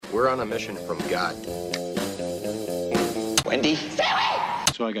We're on a mission from God. Wendy?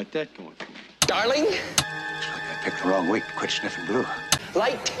 So I got that going for me. Darling? Looks like I picked the wrong week to quit sniffing glue.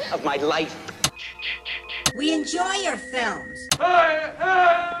 Light of my life. We enjoy your films. I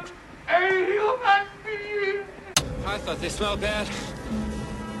am a human being. I thought they smelled bad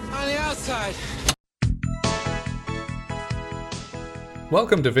on the outside.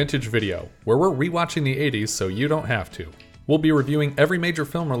 Welcome to Vintage Video, where we're rewatching the 80s so you don't have to. We'll be reviewing every major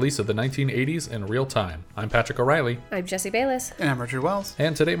film release of the 1980s in real time. I'm Patrick O'Reilly. I'm Jesse Bayless. And I'm Richard Wells.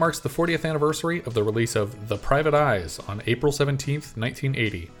 And today marks the 40th anniversary of the release of The Private Eyes on April 17th,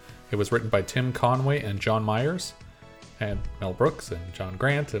 1980. It was written by Tim Conway and John Myers, and Mel Brooks and John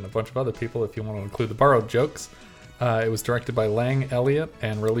Grant and a bunch of other people if you want to include the borrowed jokes. It was directed by Lang Elliott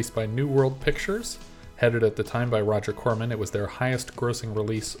and released by New World Pictures. Headed at the time by Roger Corman, it was their highest grossing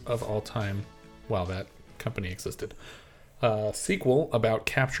release of all time while that company existed. A sequel about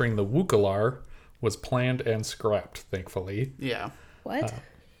capturing the Wukalar was planned and scrapped, thankfully. Yeah. What?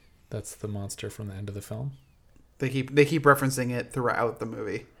 That's the monster from the end of the film. They keep referencing it throughout the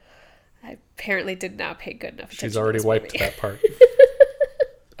movie. I apparently did not pay good enough attention. She's already to this wiped movie. that part.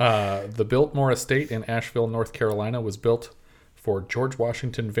 The Biltmore Estate in Asheville, North Carolina was built for George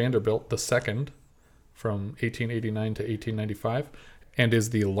Washington Vanderbilt II from 1889 to 1895 and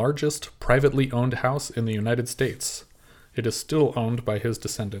is the largest privately owned house in the United States. It is still owned by his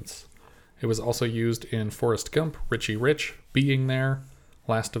descendants. It was also used in Forrest Gump, Richie Rich, Being There,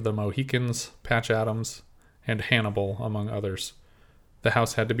 Last of the Mohicans, Patch Adams, and Hannibal, among others. The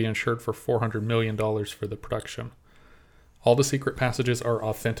house had to be insured for $400 million for the production. All the secret passages are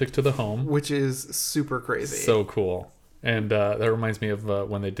authentic to the home. Which is super crazy. So cool. And that reminds me of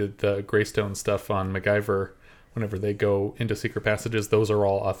when they did the Greystone stuff on MacGyver. Whenever they go into secret passages, those are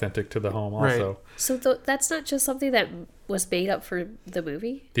all authentic to the home also. Right. So that's not just something that was made up for the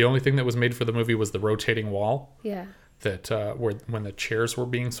movie? The only thing that was made for the movie was the rotating wall. Yeah. That when the chairs were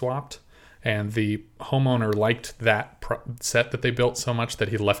being swapped. And the homeowner liked that set that they built so much that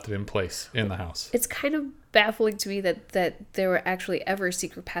he left it in place in the house. It's kind of baffling to me that there were actually ever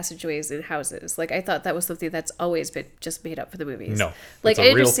secret passageways in houses. Like, I thought that was something that's always been just made up for the movies. No. Like, I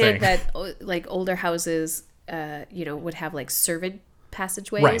understand that like older houses would have like servant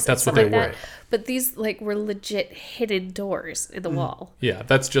passageways. Right, that's what they were. But these like were legit hidden doors in the wall. Yeah,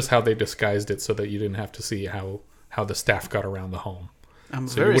 that's just how they disguised it so that you didn't have to see how the staff got around the home. I'm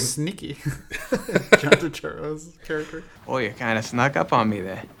very sneaky. John Turturro's character. Oh, you kind of snuck up on me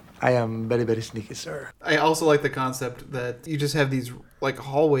there. I am very, very sneaky, sir. I also like the concept that you just have these like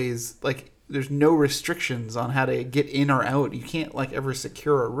hallways, like there's no restrictions on how to get in or out. You can't like ever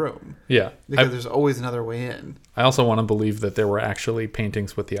secure a room. Yeah. Because there's always another way in. I also want to believe that there were actually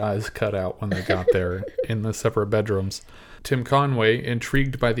paintings with the eyes cut out when they got there in the separate bedrooms. Tim Conway,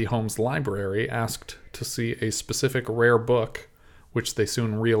 intrigued by the home's library, asked to see a specific rare book, which they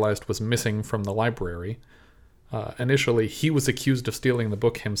soon realized was missing from the library. Initially, he was accused of stealing the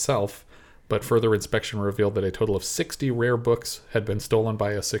book himself, but further inspection revealed that a total of 60 rare books had been stolen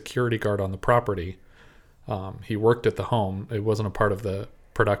by a security guard on the property. He worked at the home. It wasn't a part of the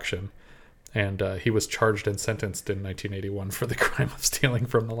production. And he was charged and sentenced in 1981 for the crime of stealing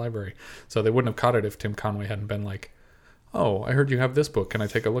from the library. So they wouldn't have caught it if Tim Conway hadn't been like, "Oh, I heard you have this book. Can I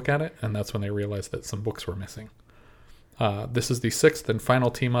take a look at it?" And that's when they realized that some books were missing. This is the sixth and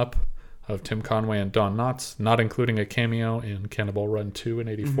final team-up of Tim Conway and Don Knotts, not including a cameo in Cannonball Run 2 in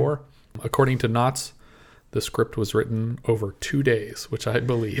 84. Mm-hmm. According to Knotts, the script was written over 2 days, which I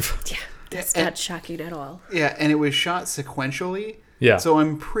believe. Yeah, that's not shocking at all. Yeah, and it was shot sequentially. Yeah. So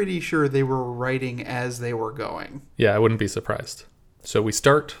I'm pretty sure they were writing as they were going. Yeah, I wouldn't be surprised. So we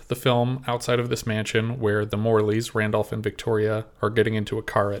start the film outside of this mansion where the Morleys, Randolph and Victoria, are getting into a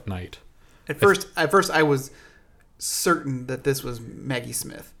car at night. At first I was certain that this was Maggie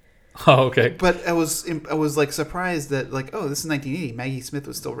Smith. Oh, okay. But I was like surprised that like, oh, this is 1980. Maggie Smith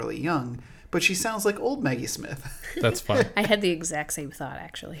was still really young, but she sounds like old Maggie Smith. That's fun. I had the exact same thought,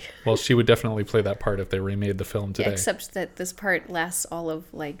 actually. Well, she would definitely play that part if they remade the film today. Yeah, except that this part lasts all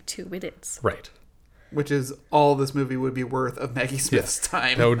of like 2 minutes. Right. Which is all this movie would be worth of Maggie Smith's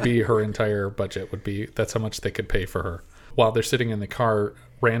time. That would be her entire budget. That's how much they could pay for her. While they're sitting in the car,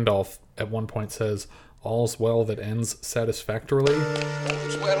 Randolph at one point says, "All's well that ends satisfactorily."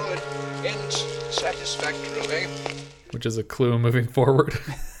 All's well that ends satisfactorily. Which is a clue moving forward.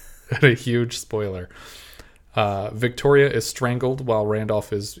 And a huge spoiler. Victoria is strangled while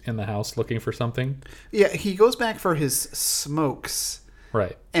Randolph is in the house looking for something. Yeah, he goes back for his smokes.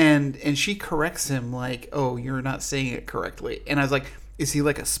 Right. And she corrects him like, "Oh, you're not saying it correctly." And I was like, is he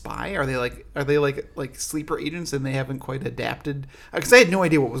like a spy? Are they like sleeper agents and they haven't quite adapted? Because I had no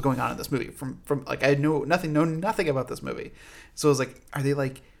idea what was going on in this movie. From like I had know nothing about this movie. So I was like, are they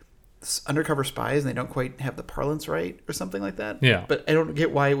like undercover spies and they don't quite have the parlance right or something like that? Yeah. But I don't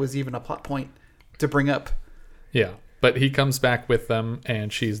get why it was even a plot point to bring up. Yeah. But he comes back with them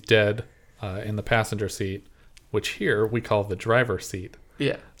and she's dead in the passenger seat, which here we call the driver's seat.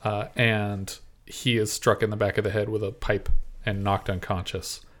 Yeah. And he is struck in the back of the head with a pipe and knocked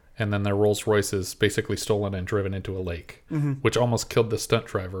unconscious. And then their Rolls Royce is basically stolen and driven into a lake, which almost killed the stunt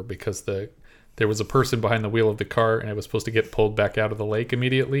driver because there was a person behind the wheel of the car and it was supposed to get pulled back out of the lake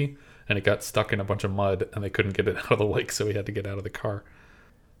immediately. And it got stuck in a bunch of mud and they couldn't get it out of the lake, so he had to get out of the car.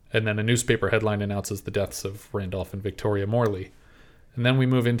 And then a newspaper headline announces the deaths of Randolph and Victoria Morley. And then we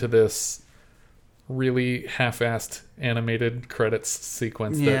move into this really half-assed animated credits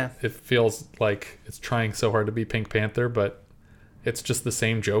sequence that it feels like it's trying so hard to be Pink Panther, but it's just the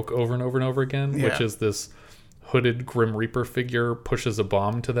same joke over and over and over again, which is this hooded Grim Reaper figure pushes a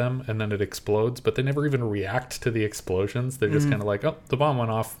bomb to them and then it explodes, but they never even react to the explosions. They're just kind of like, oh, the bomb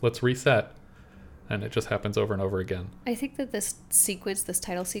went off, let's reset. And it just happens over and over again. I think that this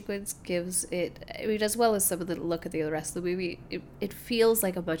title sequence gives it, I mean, as well as some of the look at the rest of the movie, it feels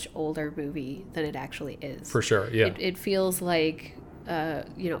like a much older movie than it actually is. For sure, yeah. It feels like,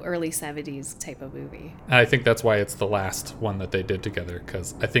 early 70s type of movie. And I think that's why it's the last one that they did together,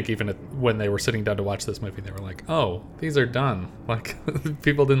 because I think even when they were sitting down to watch this movie, they were like, oh, these are done. Like,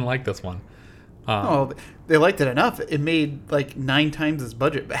 people didn't like this one. They liked it enough. It made like 9 times its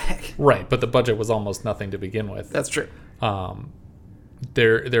budget back. Right, but the budget was almost nothing to begin with. That's true.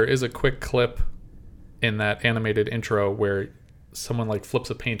 There is a quick clip in that animated intro where someone like flips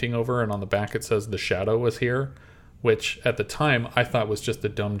a painting over and on the back it says The Shadow was here, which at the time I thought was just a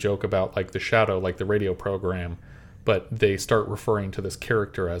dumb joke about like The Shadow, like the radio program, but they start referring to this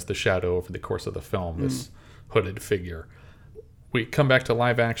character as The Shadow over the course of the film, this hooded figure. We come back to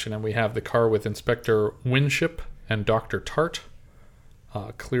live action and we have the car with Inspector Winship and Dr. Tart,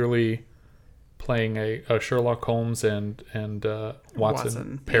 clearly playing a Sherlock Holmes and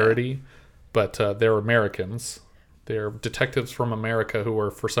Watson parody, but they're Americans. They're detectives from America who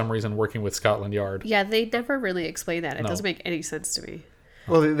are for some reason working with Scotland Yard. Yeah, they never really explain that. It doesn't make any sense to me.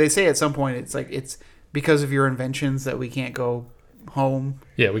 Well, they say at some point it's like it's because of your inventions that we can't go home.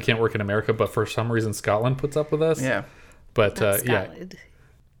 Yeah, we can't work in America, but for some reason Scotland puts up with us. Yeah. But Scotland.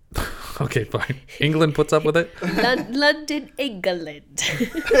 Okay, fine. England puts up with it. London, England.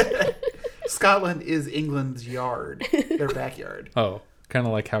 Scotland is England's yard, their backyard. Oh, kind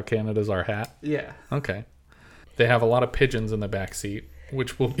of like how Canada's our hat. Yeah. Okay. They have a lot of pigeons in the back seat,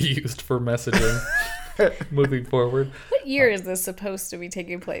 which will be used for messaging moving forward. What year is this supposed to be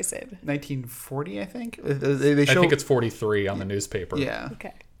taking place in? 1940, I think. I think it's 43 on the newspaper. Yeah.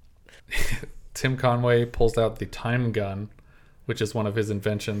 Okay. Tim Conway pulls out the time gun, which is one of his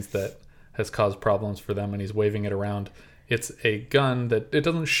inventions that has caused problems for them, and he's waving it around. It's a gun that it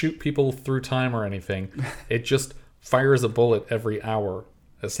doesn't shoot people through time or anything. It just fires a bullet every hour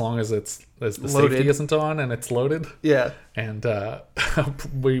as long as the loaded. safety isn't on and it's loaded. Yeah. And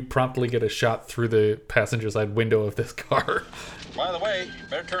we promptly get a shot through the passenger side window of this car. By the way,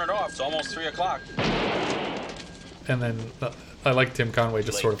 better turn it off. It's almost 3 o'clock. And then I like Tim Conway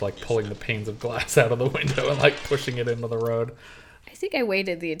just sort of like pulling the panes of glass out of the window and like pushing it into the road. I think I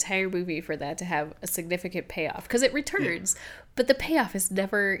waited the entire movie for that to have a significant payoff because it returns, but the payoff is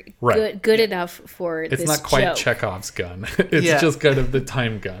never good enough for it's this not quite joke. Chekhov's gun. It's just kind of the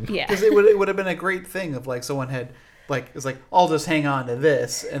time gun. Yeah. Because it would have been a great thing if like someone had it's like I'll just hang on to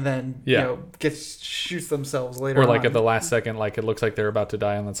this and then shoots themselves later. Or like on. at the last second, like it looks like they're about to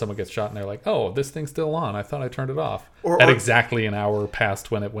die, and then someone gets shot, and they're like, "Oh, this thing's still on. I thought I turned it off." At exactly an hour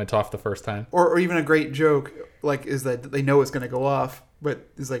past when it went off the first time. Or even a great joke like is that they know it's going to go off, but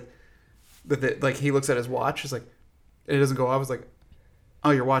it's like that like he looks at his watch, it's like it doesn't go off. It's like,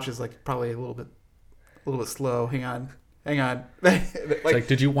 oh, your watch is like probably a little bit slow. Hang on. like,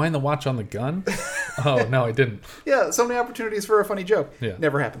 did you wind the watch on the gun? Oh, no, I didn't. Yeah, so many opportunities for a funny joke. Yeah.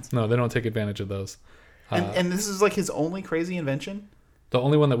 Never happens. No, they don't take advantage of those. And this is like his only crazy invention? The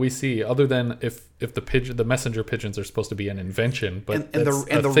only one that we see, other than if the messenger pigeons are supposed to be an invention, but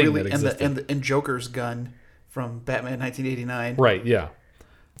and Joker's gun from Batman 1989. Right, yeah.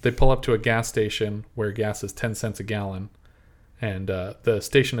 They pull up to a gas station where gas is 10 cents a gallon, and the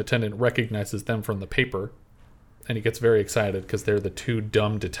station attendant recognizes them from the paper. And he gets very excited because they're the two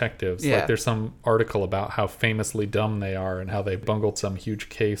dumb detectives. Yeah. Like there's some article about how famously dumb they are and how they bungled some huge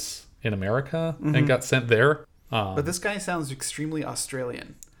case in America and got sent there. But this guy sounds extremely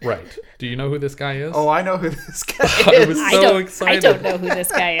Australian. Right. Do you know who this guy is? Oh, I know who this guy I is. was so excited. I don't know who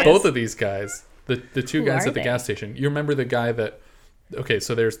this guy is. Both of these guys, the two Who guys are at the they? gas station. You remember the guy that? Okay,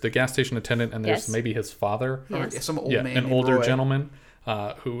 so there's the gas station attendant, and there's Yes. maybe his father. Yes. Some old Yeah, man. an named older Roy. gentleman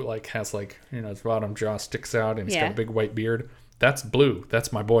who like has like his bottom jaw sticks out, and he's Yeah. got a big white beard. That's Blue.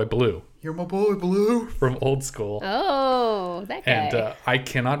 That's my boy Blue You're my boy, Blue. from Old School. Oh, that guy. And I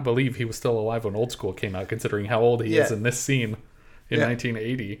cannot believe he was still alive when Old School came out, considering how old he is Yeah. in this scene in Yeah.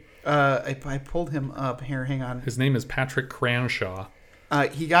 1980. I pulled him up here. Hang on. His name is Patrick Cranshaw. I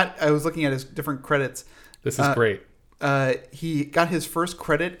was looking at his different credits. This is great. He got his first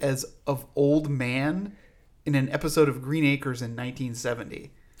credit as of old man in an episode of Green Acres in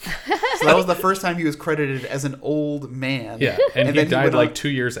 1970. So that was the first time he was credited as an old man. Yeah, and he then died went like on- 2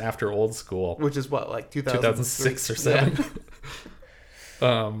 years after Old School. which is what, like 2006 or 7.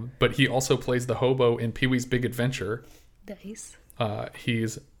 But he also plays the hobo in Pee-wee's Big Adventure. Nice.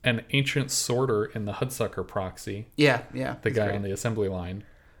 He's an ancient sorter in the Hudsucker Proxy, Yeah. the guy on the assembly line.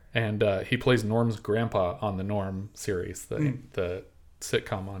 And he plays Norm's grandpa on the Norm series, the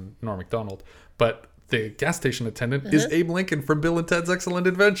sitcom on Norm Macdonald. But the gas station attendant is Abe Lincoln from Bill and Ted's Excellent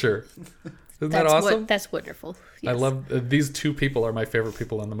Adventure. Isn't that awesome? That's wonderful. I Yes. love these two people are my favorite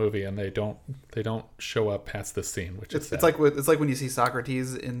people in the movie, and they don't show up past this scene, which is It's sad. like when you see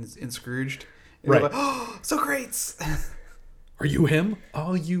Socrates in Scrooged. And you're Right. like, oh, so great. Are you him?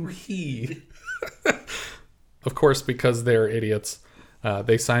 Are you he? Of course, because they're idiots,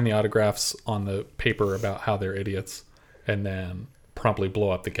 they sign the autographs on the paper about how they're idiots, and then promptly blow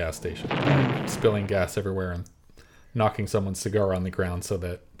up the gas station, spilling gas everywhere and knocking someone's cigar on the ground so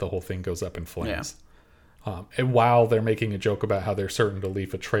that the whole thing goes up in flames. And while they're making a joke about how they're certain to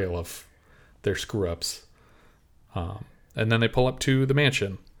leave a trail of their screw-ups. And then they pull up to the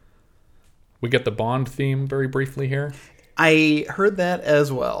mansion. We get the Bond theme very briefly here. I heard that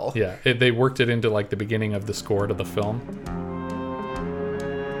as well. Yeah, they worked it into like the beginning of the score to the film.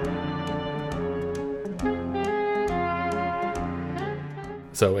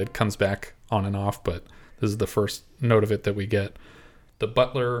 So it comes back on and off, but this is the first note of it that we get. The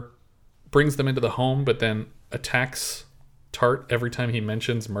butler brings them into the home, but then attacks Tart every time he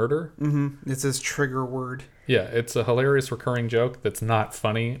mentions murder. It's his trigger word. Yeah, it's a hilarious recurring joke that's not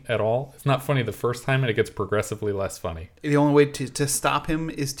funny at all. It's not funny the first time, and it gets progressively less funny. The only way to stop him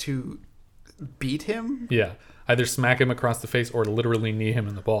is to beat him. Yeah, either smack him across the face or literally knee him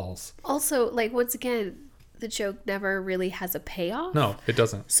in the balls. Also, like, once again, the joke never really has a payoff. No, it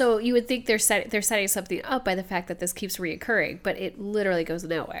doesn't. So you would think they're setting something up by the fact that this keeps reoccurring, but it literally goes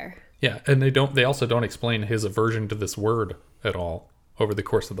nowhere. Yeah, and they also don't explain his aversion to this word at all over the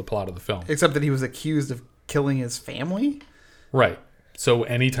course of the plot of the film. Except that he was accused of killing his family. Right. So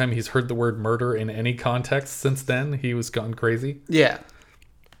anytime he's heard the word murder in any context since then, he was gone crazy. Yeah.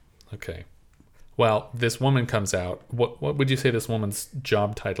 Okay. Well, this woman comes out. What would you say this woman's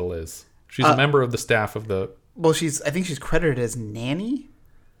job title is? She's a member of the staff of the... Well, I think she's credited as nanny.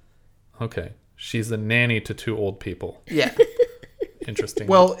 Okay. She's the nanny to two old people. Yeah. Interesting.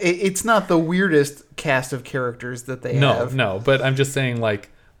 Well, it's not the weirdest cast of characters that they have. No. But I'm just saying,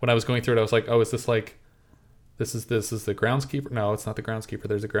 like, when I was going through it, I was like, oh, is this like... This is the groundskeeper? No, it's not the groundskeeper.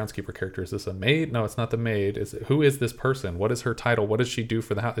 There's a groundskeeper character. Is this a maid? No, it's not the maid. Who is this person? What is her title? What does she do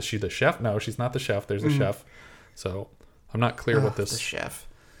for the house? Is she the chef? No, she's not the chef. There's a chef. So I'm not clear what The chef.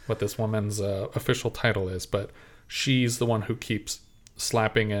 what this woman's official title is, but she's the one who keeps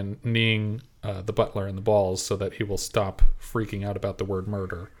slapping and kneeing the butler in the balls so that he will stop freaking out about the word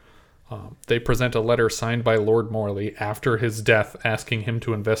murder. They present a letter signed by Lord Morley after his death, asking him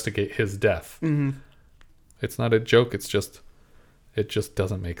to investigate his death. Mm-hmm. It's not a joke. It just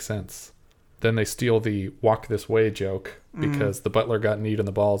doesn't make sense. Then they steal the walk this way joke because the butler got kneed in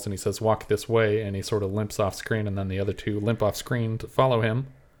the balls and he says walk this way and he sort of limps off screen and then the other two limp off screen to follow him.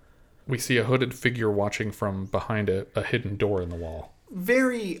 We see a hooded figure watching from behind a hidden door in the wall.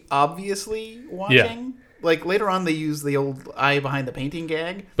 Very obviously watching. Yeah. Like later on they use the old eye behind the painting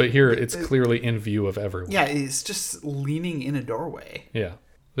gag. But here it's clearly in view of everyone. Yeah, it's just leaning in a doorway. Yeah.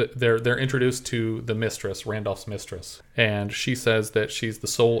 They're introduced to the mistress, Randolph's mistress, and she says that she's the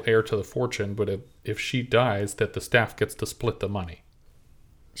sole heir to the fortune, but if she dies, that the staff gets to split the money.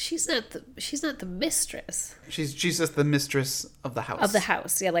 She's not the mistress She's just the mistress of the house. of the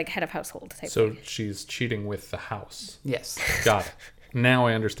house. Yeah, like head of household type So thing. she's cheating with the house. Yes. Got it. Now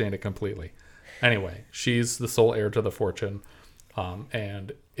I understand it completely. Anyway, she's the sole heir to the fortune,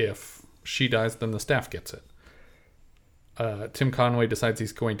 and if she dies, then the staff gets it. Tim Conway decides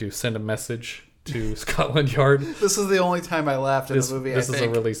he's going to send a message to Scotland Yard. This is the only time I laughed in the movie. This I is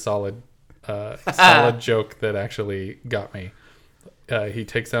think. a really solid joke that actually got me. He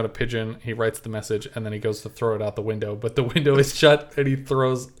takes out a pigeon, he writes the message, and then he goes to throw it out the window. But the window is shut, and he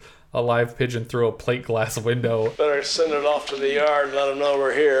throws a live pigeon through a plate glass window. Better send it off to the yard and let them know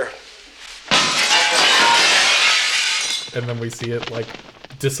we're here. And then we see it, like,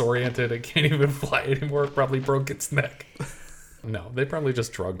 disoriented. It can't even fly anymore. It probably broke its neck. No, they probably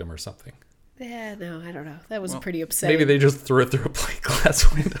just drugged him or something. Yeah, no, I don't know. That was pretty upsetting. Maybe they just threw it through a plate glass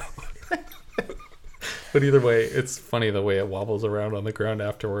window. But either way, it's funny the way it wobbles around on the ground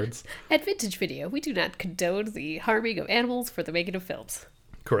afterwards. At Vintage Video, we do not condone the harming of animals for the making of films.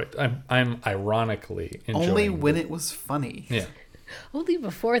 Correct. I'm ironically enjoying Only when it was funny. Yeah. Only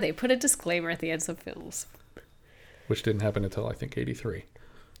before they put a disclaimer at the ends of films. Which didn't happen until, I think, 83.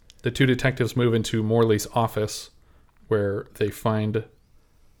 The two detectives move into Morley's office, where they find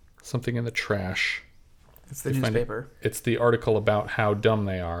something in the trash. It's the newspaper. It's the article about how dumb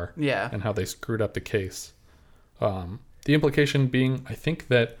they are. Yeah. And how they screwed up the case. The implication being, I think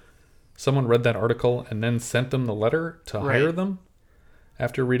that someone read that article and then sent them the letter to hire them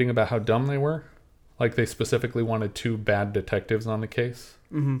after reading about how dumb they were. Like, they specifically wanted 2 bad detectives on the case.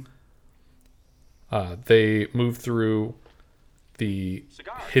 Mm-hmm. They move through the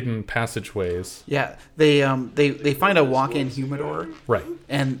hidden passageways. Yeah, they find a walk-in humidor. Right.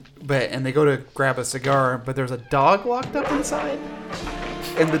 And they go to grab a cigar, but there's a dog locked up inside,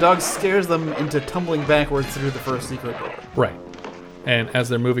 and the dog scares them into tumbling backwards through the first secret door. Right. And as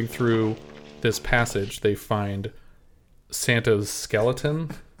they're moving through this passage, they find Santa's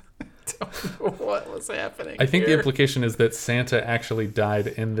skeleton. What was happening? I think the implication is that Santa actually died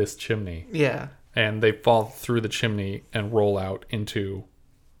in this chimney. Yeah. And they fall through the chimney and roll out into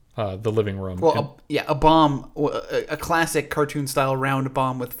the living room. Well, a bomb, a classic cartoon-style round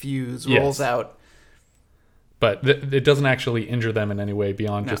bomb with fuse rolls out. But it doesn't actually injure them in any way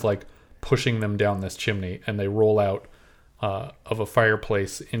beyond just like pushing them down this chimney. And they roll out of a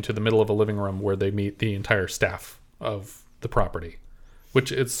fireplace into the middle of a living room where they meet the entire staff of the property. Which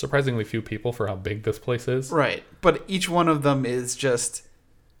is surprisingly few people for how big this place is. Right. But each one of them is just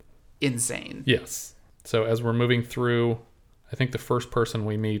insane. Yes. So as we're moving through, I think the first person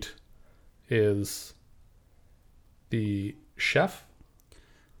we meet is the chef.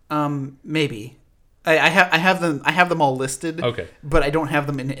 Maybe. I have them all listed. Okay. But I don't have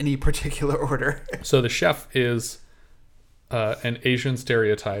them in any particular order. So the chef is an Asian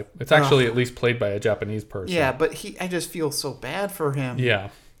stereotype. It's actually at least played by a Japanese person. Yeah, but I just feel so bad for him.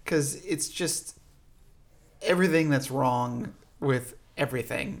 Yeah. Because it's just everything that's wrong with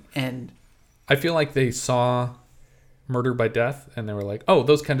everything. And I feel like they saw Murder by Death and they were like, oh,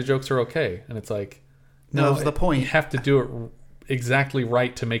 those kind of jokes are okay. And it's like, no, that's the point. You have to do it exactly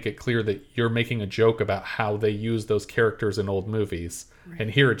right to make it clear that you're making a joke about how they use those characters in old movies. Right.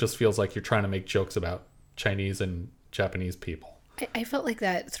 And here it just feels like you're trying to make jokes about Chinese and Japanese people. I felt like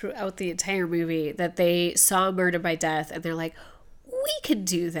that throughout the entire movie, that they saw Murder by Death and they're like, we could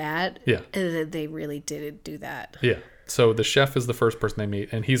do that. Yeah. And then they really didn't do that. Yeah. So the chef is the first person they meet,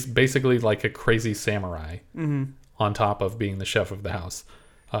 and he's basically like a crazy samurai on top of being the chef of the house.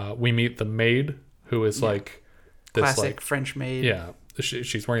 We meet the maid, who is like this classic French maid. Yeah.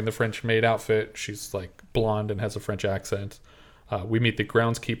 She's wearing the French maid outfit. She's like blonde and has a French accent. We meet the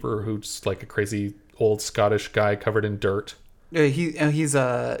groundskeeper, who's like a crazy old Scottish guy covered in dirt. He's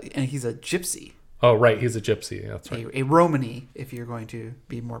a gypsy. Oh, right. He's a gypsy. That's right. A Romany, if you're going to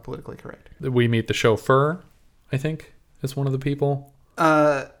be more politically correct. We meet the chauffeur, I think, is one of the people.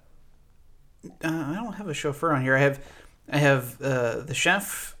 I don't have a chauffeur on here. I have the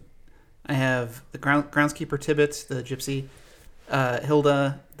chef. I have the groundskeeper Tibbet, the gypsy.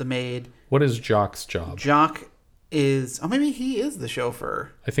 Hilda, the maid. What is Jock's job? Jock is... Oh, maybe he is the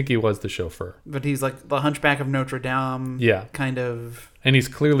chauffeur. I think he was the chauffeur. But he's like the Hunchback of Notre Dame. Yeah. Kind of... And he's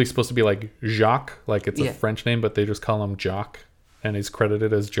clearly supposed to be like Jacques, like it's a French name, but they just call him Jock, and he's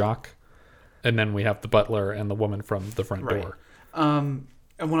credited as Jock. And then we have the butler and the woman from the front door. And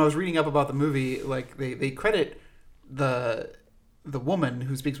when I was reading up about the movie, like they credit the woman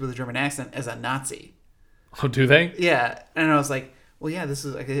who speaks with a German accent as a Nazi. Oh, do they? Yeah. And I was like, well, yeah, this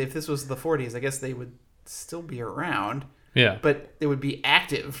is if this was the 40s, I guess they would still be around. Yeah. But it would be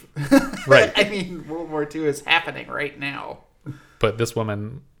active. Right. I mean, World War II is happening right now. But this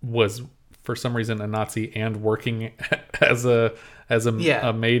woman was, for some reason, a Nazi and working as a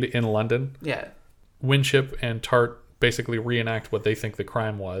maid in London. Yeah. Winship and Tart basically reenact what they think the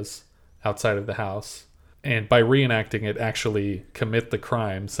crime was outside of the house. And by reenacting it, actually commit the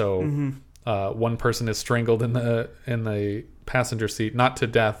crime. So one person is strangled in the passenger seat, not to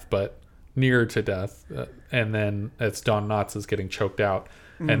death, but near to death. And then it's Don Knotts is getting choked out.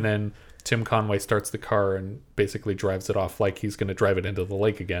 And then Tim Conway starts the car and basically drives it off like he's going to drive it into the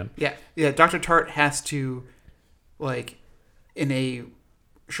lake again. Yeah. Dr. Tart has to, like, in a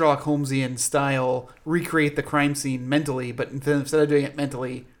Sherlock Holmesian style, recreate the crime scene mentally, but instead of doing it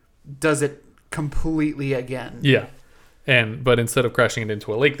mentally, does it completely again. Yeah. But instead of crashing it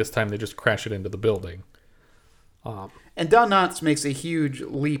into a lake this time, they just crash it into the building. And Don Knotts makes a huge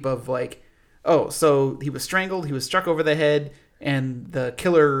leap of like, oh, so he was strangled, he was struck over the head, and the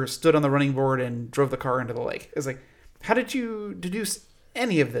killer stood on the running board and drove the car into the lake. It's like, how did you deduce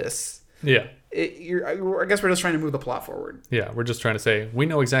any of this? Yeah. I guess we're just trying to move the plot forward. Yeah, we're just trying to say, we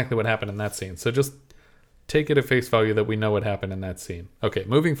know exactly what happened in that scene. So just take it at face value that we know what happened in that scene. Okay,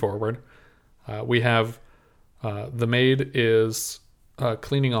 moving forward, we have the maid is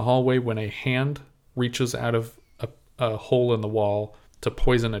cleaning a hallway when a hand reaches out of a hole in the wall to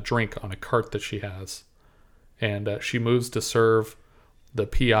poison a drink on a cart that she has. And she moves to serve the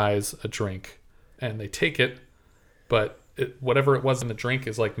PIs a drink. And they take it, but whatever it was in the drink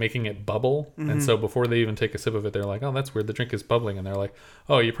is like making it bubble. Mm-hmm. And so before they even take a sip of it, they're like, oh, that's weird. The drink is bubbling. And they're like,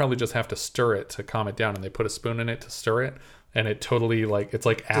 oh, you probably just have to stir it to calm it down. And they put a spoon in it to stir it. And it totally like, it's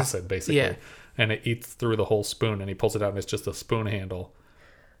like acid basically. Yeah. And it eats through the whole spoon and he pulls it out and it's just a spoon handle.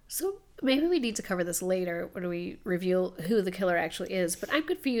 So maybe we need to cover this later when we reveal who the killer actually is. But I'm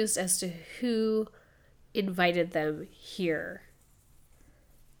confused as to who invited them here.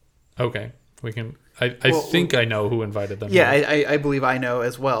 Okay. We can... I think I know who invited them. Yeah, I believe I know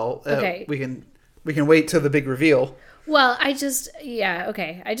as well. Okay. We can wait till the big reveal. Well, I just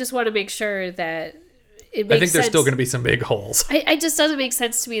want to make sure that it makes sense. I think there's still going to be some big holes. It just doesn't make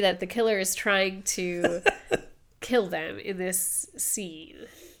sense to me that the killer is trying to kill them in this scene.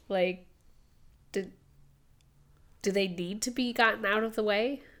 Like, do they need to be gotten out of the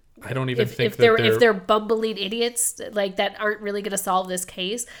way? I don't even think if they're bumbling idiots like that aren't really going to solve this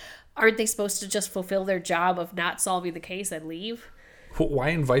case. Aren't they supposed to just fulfill their job of not solving the case and leave? Why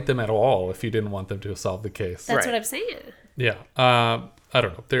invite them at all if you didn't want them to solve the case? That's what I'm saying. Yeah. I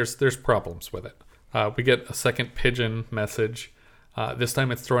don't know. There's problems with it. We get a second pigeon message. This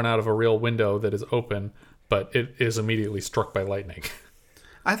time it's thrown out of a real window that is open, but it is immediately struck by lightning.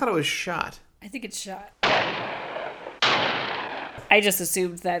 I thought it was shot. I think it's shot. I just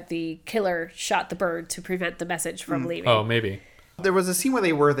assumed that the killer shot the bird to prevent the message from leaving. Oh, maybe. There was a scene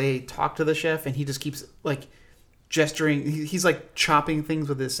where they talk to the chef and he just keeps like gesturing. He's like chopping things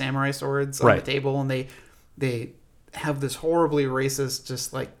with his samurai swords on the table, and they have this horribly racist,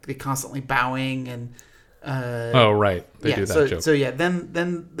 just like they constantly bowing and. They do that joke. So yeah,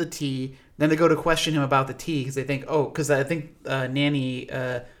 then the tea. Then they go to question him about the tea because they think I think Nanny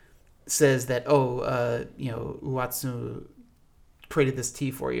says that Uatsu created this tea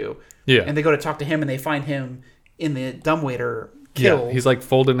for you. Yeah, and they go to talk to him and they find him in the dumbwaiter. Killed. Yeah, he's like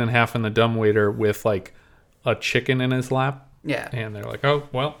folded in half in the dumbwaiter with like a chicken in his lap. Yeah. And they're like, oh,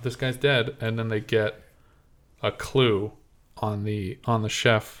 well, this guy's dead. And then they get a clue on the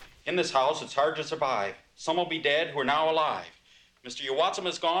chef. In this house, it's hard to survive. Some will be dead who are now alive. Mr. Uwatsum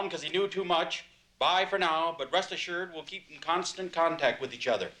is gone because he knew too much. Bye for now, but rest assured we'll keep in constant contact with each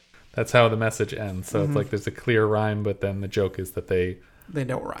other. That's how the message ends. So it's like there's a clear rhyme, but then the joke is that they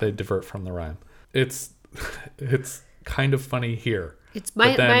don't rhyme. They divert from the rhyme. It's kind of funny here. It's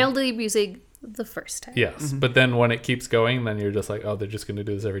mildly amusing the first time. Yes, but then when it keeps going, then you're just like, oh, they're just going to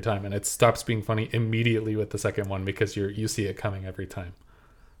do this every time, and it stops being funny immediately with the second one because you see it coming every time.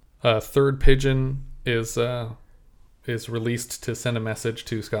 Third pigeon is released to send a message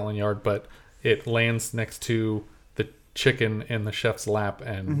to Scotland Yard, but it lands next to the chicken in the chef's lap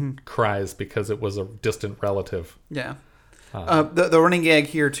and cries because it was a distant relative. Yeah. The running gag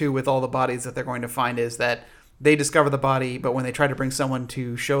here too with all the bodies that they're going to find is that they discover the body, but when they try to bring someone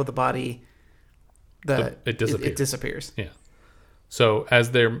to show the body, it disappears. It disappears. Yeah. So as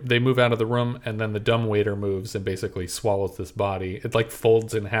they move out of the room, and then the dumbwaiter moves and basically swallows this body. It like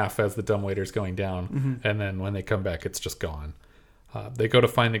folds in half as the dumbwaiter's going down, and then when they come back, it's just gone. They go to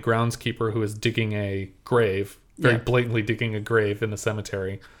find the groundskeeper who is digging a grave, very blatantly digging a grave in the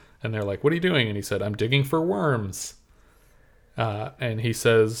cemetery, and they're like, "What are you doing?" And he said, "I'm digging for worms." And he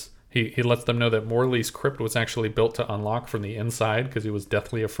says. He lets them know that Morley's crypt was actually built to unlock from the inside because he was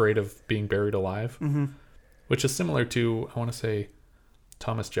deathly afraid of being buried alive, which is similar to, I want to say,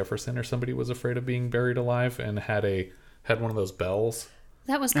 Thomas Jefferson or somebody was afraid of being buried alive and had one of those bells.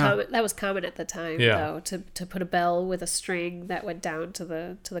 That was common. That was common at the time, though, to put a bell with a string that went down to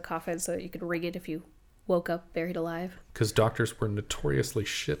the coffin so that you could ring it if you woke up buried alive. Because doctors were notoriously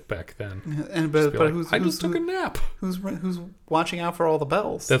shit back then. But I just took a nap. Who's watching out for all the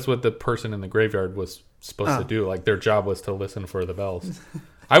bells? That's what the person in the graveyard was supposed to do. Like their job was to listen for the bells.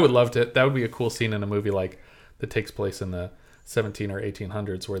 I would love to. That would be a cool scene in a movie like that takes place in the 17 or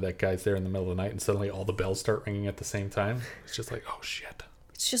 1800s, where that guy's there in the middle of the night and suddenly all the bells start ringing at the same time. It's just like, oh shit.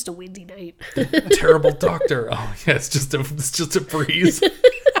 It's just a windy night. Terrible doctor. Oh yeah, it's just a breeze.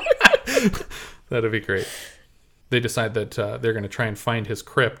 That'd be great. They decide that they're going to try and find his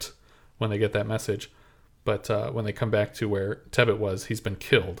crypt when they get that message. But when they come back to where Tebbit was, he's been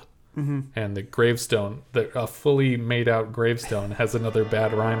killed. Mm-hmm. And the gravestone, a fully made out gravestone, has another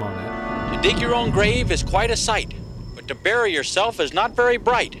bad rhyme on it. To dig your own grave is quite a sight, but to bury yourself is not very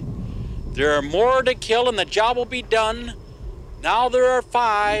bright. There are more to kill and the job will be done. Now there are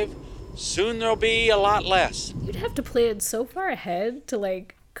 5. Soon there'll be a lot less. You'd have to plan so far ahead to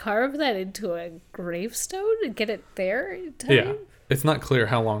like carve that into a gravestone and get it there in time. Yeah, it's not clear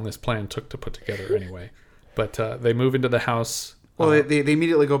how long this plan took to put together anyway. But they move into the house. Well, they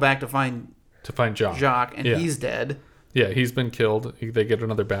immediately go back to find Jacques. And he's dead. Yeah, he's been killed. They get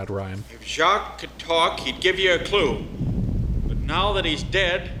another bad rhyme. If Jacques could talk, he'd give you a clue. But now that he's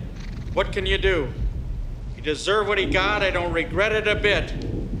dead, what can you do? He deserved what he got. I don't regret it a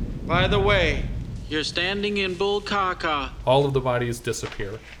bit. By the way, you're standing in Bull Kaka. All of the bodies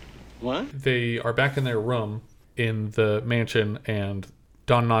disappear. What? They are back in their room in the mansion, and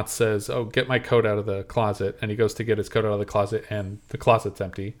Don Knotts says, "Oh, get my coat out of the closet." And he goes to get his coat out of the closet, and the closet's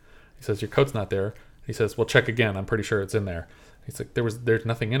empty. He says, "Your coat's not there." He says, "Well, check again. I'm pretty sure it's in there." He's like, "There's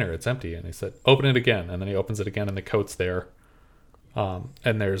nothing in here. It's empty." And he said, "Open it again." And then he opens it again, and the coat's there.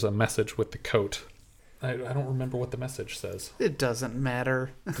 And there's a message with the coat. I don't remember what the message says. It doesn't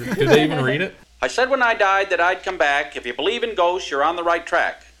matter. Did they even read it? I said when I died that I'd come back. If you believe in ghosts, you're on the right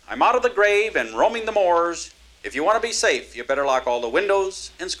track. I'm out of the grave and roaming the moors. If you want to be safe, you better lock all the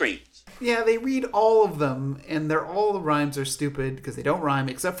windows and screens. Yeah, they read all of them, and all the rhymes are stupid because they don't rhyme,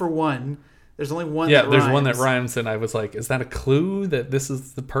 except for one. There's only one that rhymes. Yeah, there's one that rhymes, and I was like, is that a clue that this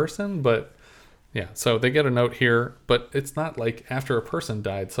is the person? But yeah, so they get a note here, but it's not like after a person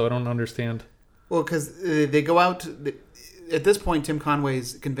died, so I don't understand. Well, because they go out... At this point, Tim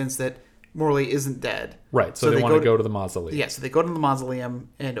Conway's convinced that Morley isn't dead. Right, so they want to go to the mausoleum. Yeah, so they go to the mausoleum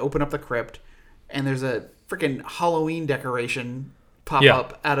and open up the crypt, and there's a freaking Halloween decoration pop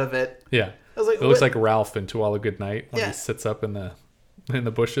up out of it. Yeah. I was like, it looks like Ralph in To All a Good Night when he sits up in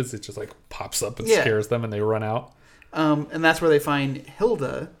the bushes. It just like pops up and scares them, and they run out. And that's where they find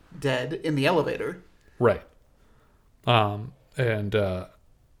Hilda dead in the elevator. Right. And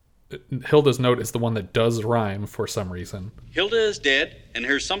Hilda's note is the one that does rhyme for some reason. Hilda is dead, and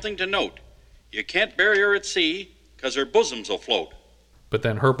here's something to note. You can't bury her at sea, because her bosom's will float. But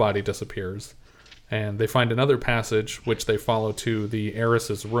then her body disappears. And they find another passage, which they follow to the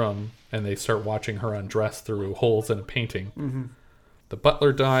heiress's room, and they start watching her undress through holes in a painting. Mm-hmm. The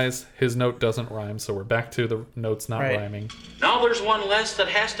butler dies. His note doesn't rhyme, so we're back to the notes not rhyming. Now there's one less that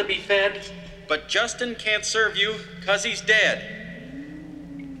has to be fed, but Justin can't serve you, because he's dead.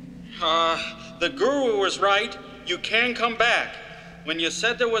 The guru was right. You can come back. When you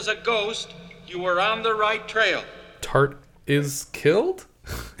said there was a ghost, you were on the right trail. Tart is killed?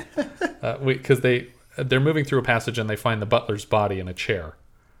 Because they're moving through a passage and they find the butler's body in a chair.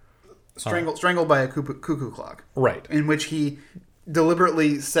 Strangled by a cuckoo clock. Right. In which he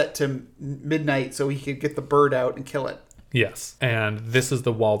deliberately set to midnight so he could get the bird out and kill it. Yes. And this is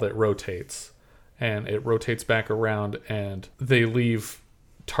the wall that rotates. And it rotates back around, and they leave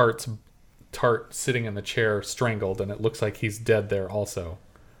Tart sitting in the chair strangled, and it looks like he's dead there also.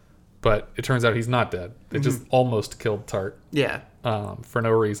 But it turns out he's not dead. They just almost killed Tart. Yeah. For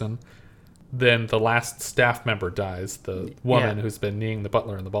no reason. Then the last staff member dies, the woman who's been kneeing the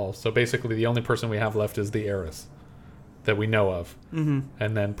butler in the balls. So basically the only person we have left is the heiress that we know of. Mm-hmm.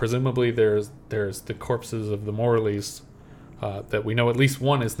 And then presumably there's the corpses of the Morleys that we know at least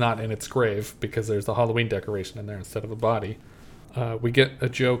one is not in its grave because there's the Halloween decoration in there instead of a body. We get a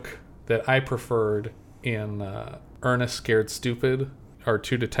joke that I preferred in Ernest Scared Stupid. Our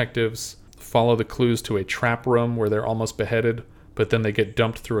two detectives follow the clues to a trap room where they're almost beheaded, but then they get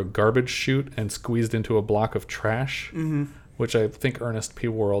dumped through a garbage chute and squeezed into a block of trash, which I think Ernest P.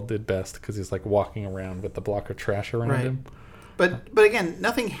 Worrell did best because he's like walking around with the block of trash around him. But again,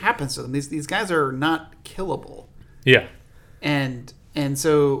 nothing happens to them. These guys are not killable. Yeah. And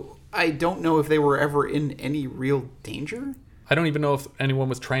so I don't know if they were ever in any real danger. I don't even know if anyone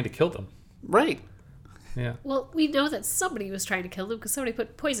was trying to kill them. Right. Yeah. Well, we know that somebody was trying to kill them because somebody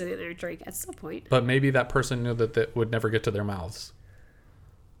put poison in their drink at some point. But maybe that person knew that would never get to their mouths.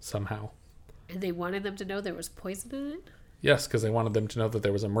 Somehow. And they wanted them to know there was poison in it? Yes, because they wanted them to know that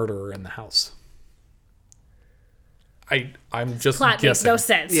there was a murderer in the house. I'm just plot guessing. makes no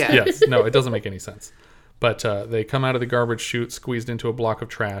sense. Yeah. Yes. No, it doesn't make any sense. But they come out of the garbage chute, squeezed into a block of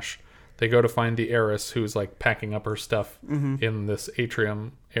trash. They go to find the heiress who's like packing up her stuff in this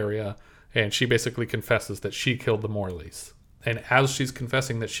atrium area. And she basically confesses that she killed the Morleys. And as she's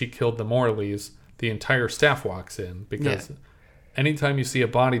confessing that she killed the Morleys, the entire staff walks in. Because anytime you see a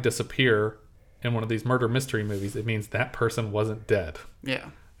body disappear in one of these murder mystery movies, it means that person wasn't dead. Yeah.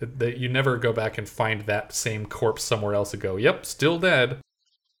 That you never go back and find that same corpse somewhere else and go, yep, still dead.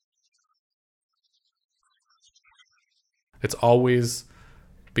 It's always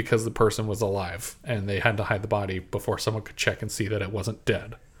because the person was alive and they had to hide the body before someone could check and see that it wasn't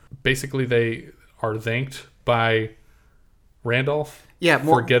dead. Basically, they are thanked by Randolph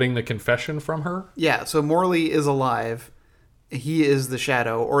for getting the confession from her. Yeah, so Morley is alive. He is the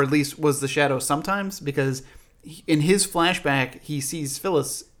Shadow, or at least was the Shadow sometimes, because in his flashback, he sees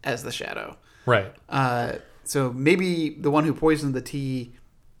Phyllis as the Shadow. Right. So maybe the one who poisoned the tea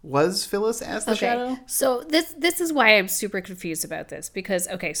was Phyllis as the Shadow? So this is why I'm super confused about this. Because,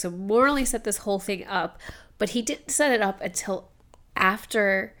 so Morley set this whole thing up, but he didn't set it up until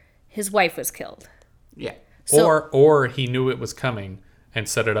after his wife was killed. Yeah. So, or he knew it was coming and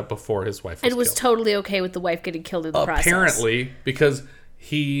set it up before his wife was killed. And was totally okay with the wife getting killed in the process. Apparently, because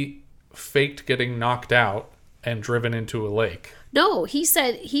he faked getting knocked out and driven into a lake. No, he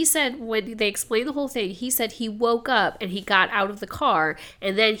said when they explained the whole thing, he said he woke up and he got out of the car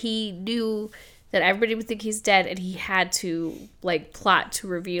and then he knew that everybody would think he's dead and he had to plot to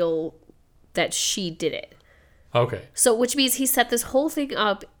reveal that she did it. Okay. So which means he set this whole thing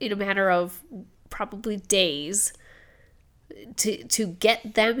up in a matter of probably days to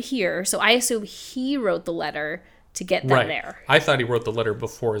get them here. So I assume he wrote the letter to get them there. I thought he wrote the letter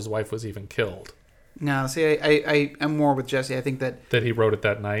before his wife was even killed. No, see, I'm more with Jesse. I think that he wrote it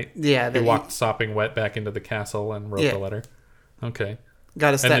that night. Yeah, he walked sopping wet back into the castle and wrote the letter. Okay,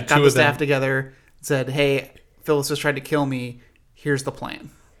 got the staff together. Said, "Hey, Phyllis has tried to kill me. Here's the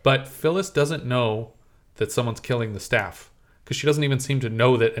plan." But Phyllis doesn't know that someone's killing the staff because she doesn't even seem to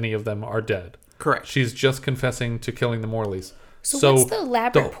know that any of them are dead. Correct. She's just confessing to killing the Morleys. So what's the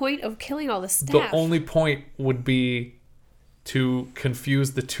elaborate point of killing all the staff? The only point would be to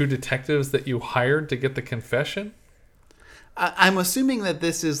confuse the two detectives that you hired to get the confession? I'm assuming that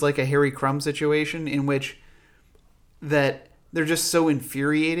this is like a Harry Crumb situation in which that they're just so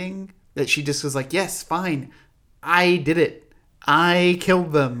infuriating that she just was like, yes, fine. I did it. I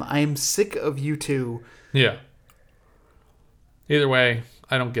killed them. I'm sick of you two. Yeah. Either way,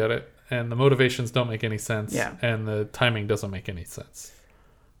 I don't get it. And the motivations don't make any sense. Yeah. And the timing doesn't make any sense.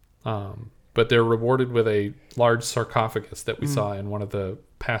 But they're rewarded with a large sarcophagus that we saw in one of the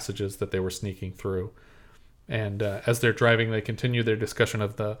passages that they were sneaking through. And as they're driving, they continue their discussion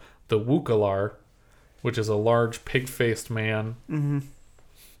of the Wukalar, which is a large pig-faced man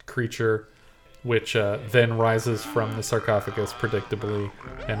creature, which then rises from the sarcophagus predictably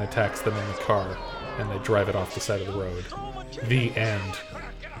and attacks them in the car. And they drive it off the side of the road. The end.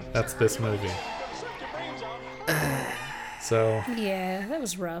 That's this movie. So yeah, that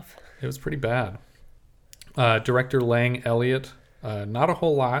was rough. It was pretty bad. Director Lang Elliott, not a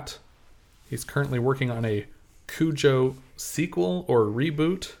whole lot. He's currently working on a Cujo sequel or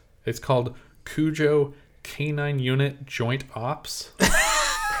reboot. It's called Cujo Canine Unit Joint Ops.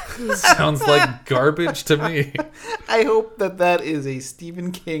 Sounds like garbage to me. I hope that is a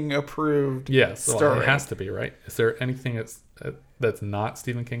Stephen King approved story. Well, it has to be, right? Is there anything that's not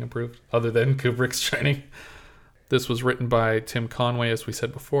Stephen King approved other than Kubrick's Shining? This was written by Tim Conway, as we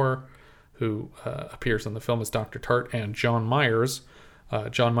said before, who appears in the film as Dr. Tart, and John Myers.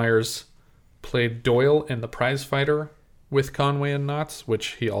 John Myers played Doyle in The Prize Fighter with Conway and Knotts,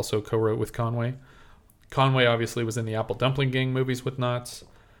 which he also co-wrote with Conway. Conway obviously was in the Apple Dumpling Gang movies with Knotts.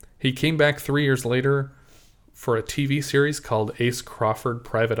 He came back 3 years later for a TV series called Ace Crawford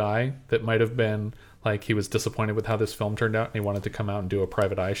Private Eye that might have been like he was disappointed with how this film turned out and he wanted to come out and do a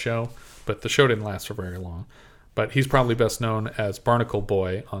Private Eye show. But the show didn't last for very long. But he's probably best known as Barnacle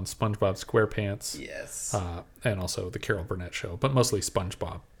Boy on SpongeBob SquarePants. Yes. And also The Carol Burnett Show, but mostly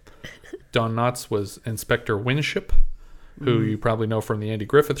SpongeBob. Don Knotts was Inspector Winship, who you probably know from The Andy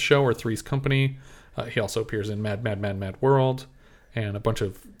Griffith Show or Three's Company. He also appears in Mad, Mad, Mad, Mad World and a bunch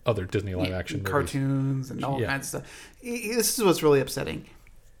of other Disney live-action cartoons and all kinds of stuff. This is what's really upsetting.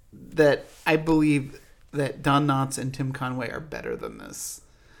 That I believe that Don Knotts and Tim Conway are better than this.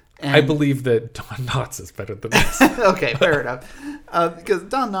 And I believe that Don Knotts is better than this. Okay, fair enough. Because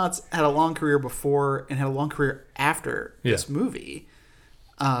Don Knotts had a long career before and had a long career after this movie.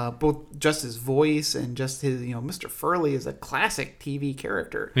 Both just his voice and just his, Mr. Furley is a classic TV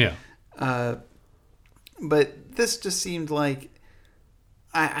character. Yeah. But this just seemed like,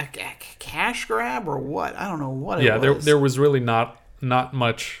 a cash grab or what? I don't know what it Yeah, was. there was really not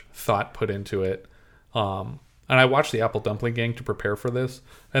much thought put into it. And I watched the Apple Dumpling Gang to prepare for this,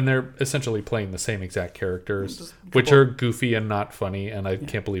 and they're essentially playing the same exact characters, which are goofy and not funny, and I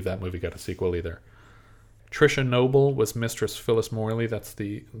can't believe that movie got a sequel either. Trisha Noble was Mistress Phyllis Morley. That's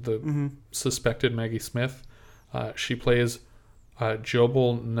the suspected Maggie Smith. She plays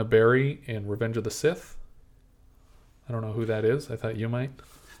Jobel Naberi in Revenge of the Sith. I don't know who that is. I thought you might.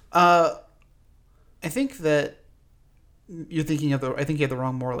 I think that you're thinking of I think you have the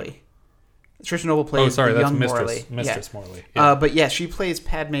wrong Morley. Trisha Noble plays the young Morley. Mistress Morley. Yeah. But yeah, she plays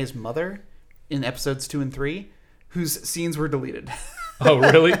Padme's mother in episodes 2 and 3, whose scenes were deleted. Oh,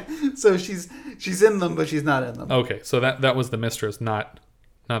 really? So she's in them, but she's not in them. Okay, so that was the mistress, not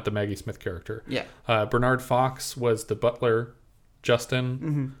the Maggie Smith character. Yeah. Bernard Fox was the butler,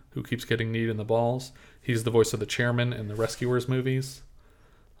 Justin, who keeps getting kneed in the balls. He's the voice of the chairman in the Rescuers movies,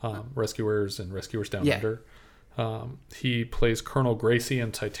 Rescuers and Rescuers Down Under. He plays Colonel Gracie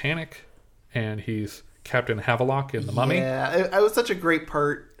in Titanic, and he's Captain Havelock in The Mummy. Yeah, it was such a great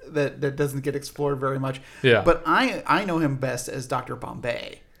part that doesn't get explored very much. Yeah. But I know him best as Dr.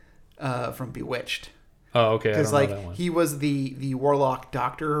 Bombay from Bewitched. Oh, okay. Because he was the warlock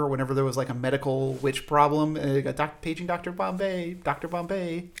doctor whenever there was like a medical witch problem. Paging Dr. Bombay,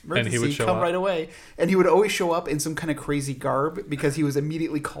 emergency, and he would show come up right away. And he would always show up in some kind of crazy garb because he was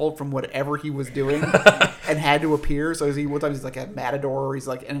immediately called from whatever he was doing and had to appear. So one time he's like a matador, or he's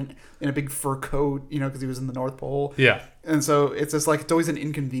like in a big fur coat, because he was in the North Pole. Yeah. And so it's just like it's always an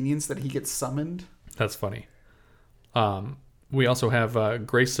inconvenience that he gets summoned. That's funny. We also have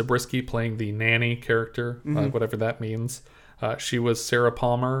Grace Zabriskie playing the nanny character, whatever that means. She was Sarah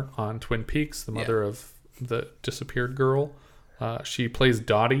Palmer on Twin Peaks, the mother of the disappeared girl. She plays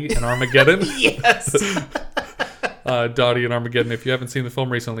Dottie in Armageddon. Yes. Dottie in Armageddon, if you haven't seen the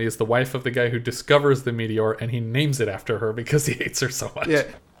film recently, is the wife of the guy who discovers the meteor, and he names it after her because he hates her so much. Yeah.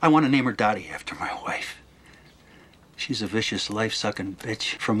 I want to name her Dottie after my wife. She's a vicious, life-sucking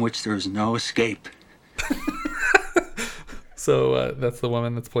bitch from which there is no escape. So that's the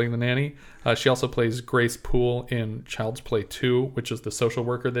woman that's playing the nanny. She also plays Grace Poole in Child's Play 2, which is the social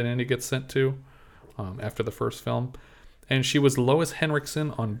worker that Andy gets sent to after the first film. And she was Lois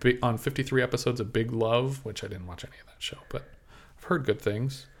Henriksen on 53 episodes of Big Love, which I didn't watch any of that show, but I've heard good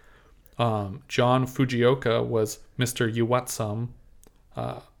things. John Fujioka was Mr. Uwatsum.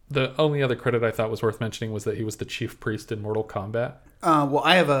 The only other credit I thought was worth mentioning was that he was the chief priest in Mortal Kombat. Well,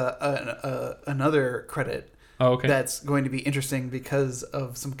 I have another credit. Oh, okay. That's going to be interesting because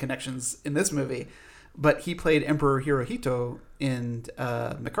of some connections in this movie. But he played Emperor Hirohito in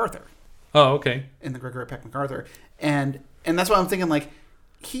MacArthur. Oh, okay. In the Gregory Peck MacArthur. And that's why I'm thinking, like,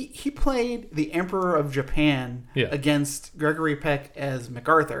 he played the Emperor of Japan against Gregory Peck as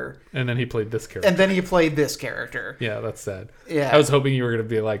MacArthur. And then he played this character. Yeah, that's sad. Yeah. I was hoping you were going to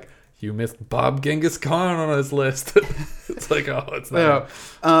be like, you missed Bob Genghis Khan on his list. It's like, oh, it's not.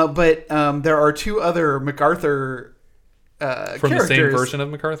 No. But there are two other MacArthur from characters. the same version of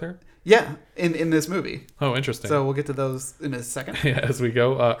MacArthur? Yeah, in this movie. Oh, interesting. So we'll get to those in a second. Yeah, as we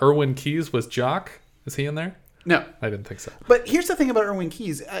go. Erwin Keyes was Jock. Is he in there? No. I didn't think so. But here's the thing about Erwin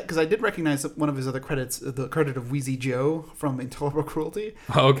Keyes, because I did recognize one of his other credits, the credit of Wheezy Joe from Intolerable Cruelty.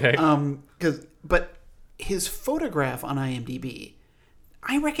 Oh, okay. But his photograph on IMDb,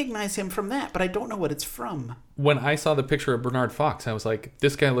 I recognize him from that, but I don't know what it's from. When I saw the picture of Bernard Fox, I was like,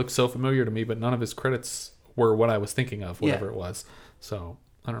 this guy looks so familiar to me, but none of his credits were what I was thinking of, whatever it was. So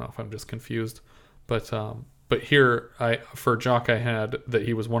I don't know if I'm just confused. But here, for Jock, I had that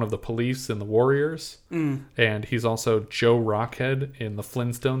he was one of the police in the Warriors. And he's also Joe Rockhead in the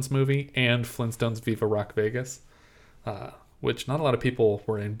Flintstones movie and Flintstones Viva Rock Vegas, which not a lot of people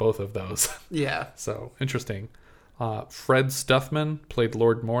were in both of those. Yeah. So, interesting. Fred Stuffman played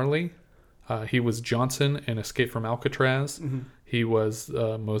Lord Morley. He was Johnson in Escape from Alcatraz. He was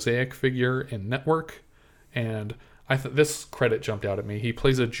a Mosaic figure in Network. And this credit jumped out at me. He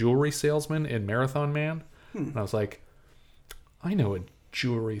plays a jewelry salesman in Marathon Man. And I was like, I know a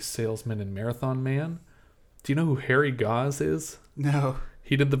jewelry salesman in Marathon Man. Do you know who Harry Gause is? No.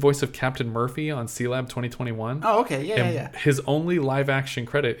 He did the voice of Captain Murphy on Sealab 2021. Oh, okay. Yeah. His only live action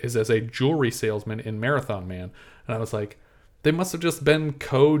credit is as a jewelry salesman in Marathon Man. And I was like, they must have just been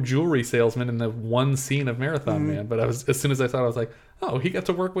co-jewelry salesmen in the one scene of Marathon Man. But as soon as I saw it, I was like, oh, he got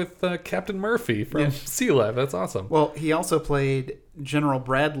to work with Captain Murphy from Sealab. That's awesome. Well, he also played General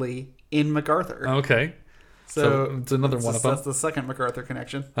Bradley in MacArthur. Okay. So it's another one of them. That's the second MacArthur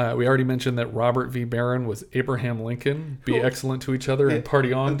connection. We already mentioned that Robert V. Barron was Abraham Lincoln. Be excellent to each other and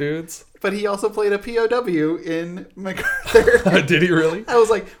party on, dudes. But he also played a POW in MacArthur. Did he really? I was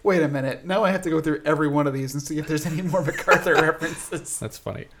like, wait a minute. Now I have to go through every one of these and see if there's any more MacArthur references. That's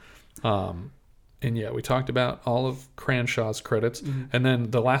funny. And yeah, we talked about all of Cranshaw's credits. And then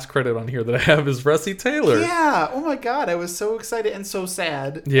the last credit on here that I have is Russi Taylor. Yeah. Oh my God. I was so excited and so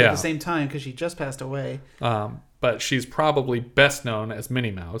sad at the same time because she just passed away. But she's probably best known as Minnie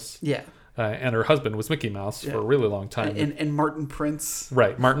Mouse. Yeah. And her husband was Mickey Mouse for a really long time. And Martin Prince.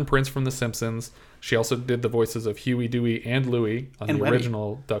 Right. Martin Prince from The Simpsons. She also did the voices of Huey, Dewey, and Louie on the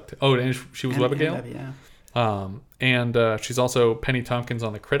original DuckTales. Oh, and she was Webbigail? And Webby, and she's also Penny Tompkins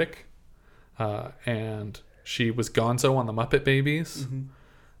on The Critic. And she was Gonzo on The Muppet Babies.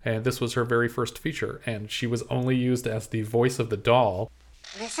 And this was her very first feature. And she was only used as the voice of the doll.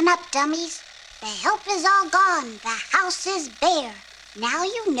 Listen up, dummies. The help is all gone. The house is bare. Now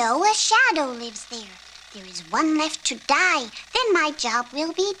you know a shadow lives there. There is one left to die. Then my job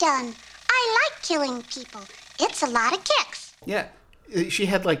will be done. I like killing people. It's a lot of kicks. Yeah. She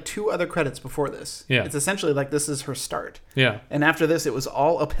had like 2 other credits before this. Yeah. It's essentially like this is her start. Yeah. And after this, it was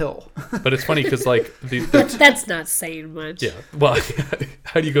all uphill. But it's funny because like... That's not saying much. Yeah. Well,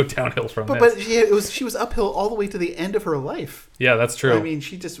 how do you go downhill from that? But she was uphill all the way to the end of her life. Yeah, that's true. I mean,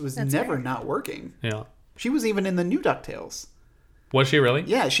 she just was never not working. Yeah. She was even in the new DuckTales. Was she really?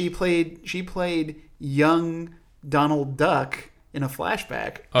 Yeah, she played young Donald Duck in a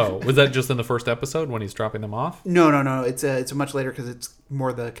flashback. Oh, was that just in the first episode when he's dropping them off? No. It's a much later because it's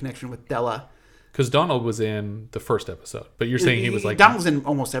more the connection with Della. Because Donald was in the first episode, but you're saying he was like... Donald's in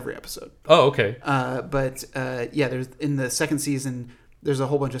almost every episode. Oh, okay. But there's in the second season, there's a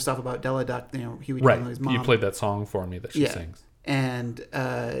whole bunch of stuff about Della Duck. Huey right. Donnelly's mom. You played that song for me that she sings. And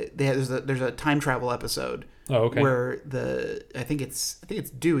there's a time travel episode. Oh, okay. Where I think it's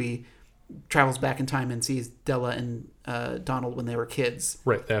Dewey travels back in time and sees Della and Donald when they were kids.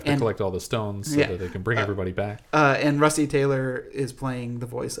 Right, they have to collect all the stones so that they can bring everybody back. And Russi Taylor is playing the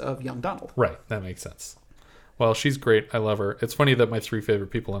voice of young Donald. Right, that makes sense. Well, she's great. I love her. It's funny that my 3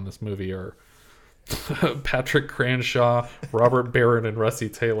 favorite people in this movie are Patrick Cranshaw, Robert Barron, and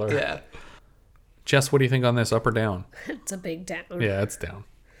Russi Taylor. Yeah. Jess, what do you think on this? Up or down? It's a big down. Yeah, it's down.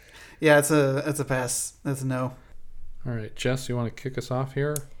 Yeah, it's a pass. That's a no. All right, Jess, you want to kick us off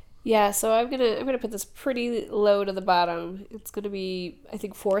here? Yeah, so I'm gonna put this pretty low to the bottom. It's gonna be, I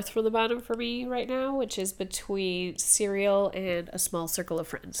think, 4th from the bottom for me right now, which is between Serial and A Small Circle of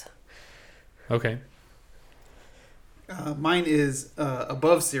Friends. Okay. Mine is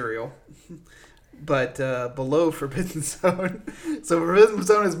above Serial, but below Forbidden Zone. So Forbidden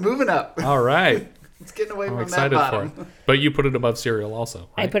Zone is moving up. All right. It's getting away I'm from excited that bottom. for it. But you put it above Serial also,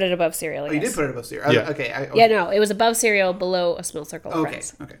 right? I put it above Serial, yes. Oh, you did put it above Serial? Yeah. Okay. No, it was above Serial, below A Small Circle of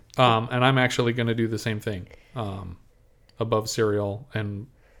Friends. Okay. And I'm actually going to do the same thing. Above Serial. And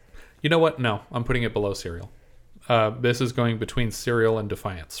you know what? No, I'm putting it below Serial. This is going between Serial and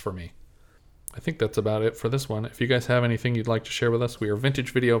Defiance for me. I think that's about it for this one. If you guys have anything you'd like to share with us, we are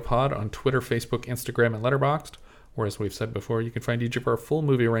Vintage Video Pod on Twitter, Facebook, Instagram, and Letterboxd. Or as we've said before, you can find each of our full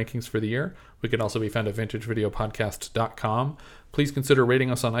movie rankings for the year. We can also be found at vintagevideopodcast.com. Please consider rating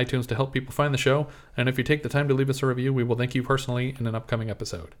us on iTunes to help people find the show. And if you take the time to leave us a review, we will thank you personally in an upcoming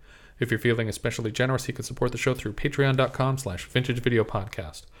episode. If you're feeling especially generous, you can support the show through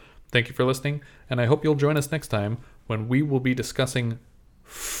patreon.com/vintagevideopodcast. Thank you for listening, and I hope you'll join us next time when we will be discussing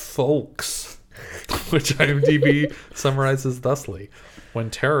Folks, which IMDb summarizes thusly. When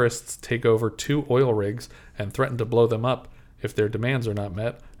terrorists take over 2 oil rigs and threaten to blow them up if their demands are not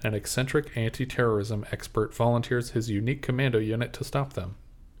met, an eccentric anti-terrorism expert volunteers his unique commando unit to stop them.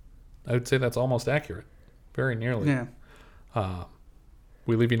 I would say that's almost accurate. Very nearly. Yeah.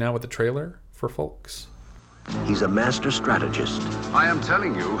 We leave you now with the trailer for Folks. He's a master strategist. I am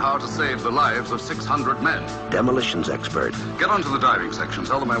telling you how to save the lives of 600 men. Demolitions expert. Get onto the diving section.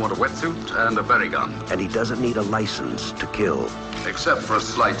 Tell them I want a wetsuit and a berry gun. And he doesn't need a license to kill. Except for a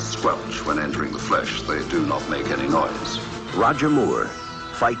slight squelch when entering the flesh. They do not make any noise. Roger Moore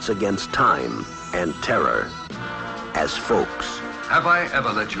fights against time and terror as Folks. Have I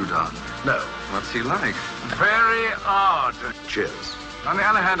ever let you down? No. What's he like? Very odd. Cheers. On the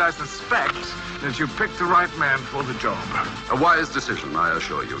other hand, I suspect that you picked the right man for the job. A wise decision, I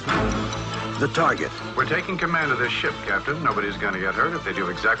assure you. The target. We're taking command of this ship, Captain. Nobody's going to get hurt if they do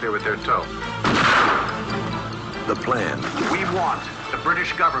exactly what they're told. The plan. We want the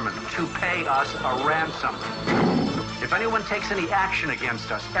British government to pay us a ransom. If anyone takes any action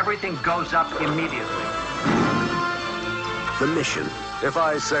against us, everything goes up immediately. The mission. If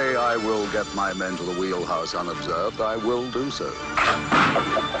I say I will get my men to the wheelhouse unobserved, I will do so.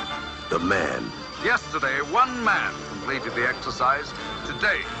 The man. Yesterday, one man completed the exercise.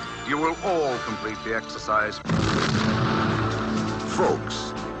 Today, you will all complete the exercise.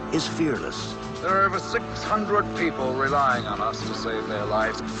 Folks is fearless. There are over 600 people relying on us to save their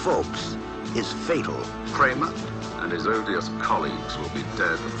lives. Folks is fatal. Kramer and his odious colleagues will be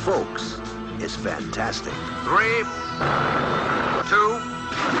dead. Folks is fantastic. 3, 2,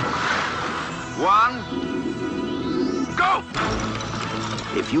 1, go!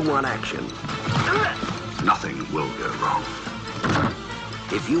 If you want action, nothing will go wrong.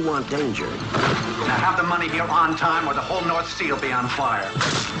 If you want danger, now have the money here on time or the whole North Sea will be on fire.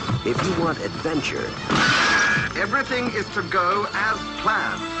 If you want adventure, everything is to go as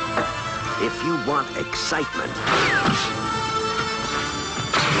planned. If you want excitement,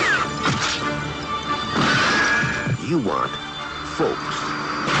 you want Folks.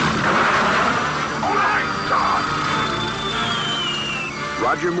 Oh my God!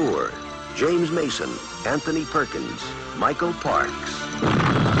 Roger Moore, James Mason, Anthony Perkins, Michael Parks.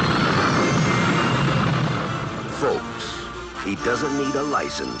 Folks, he doesn't need a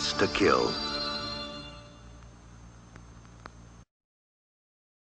license to kill.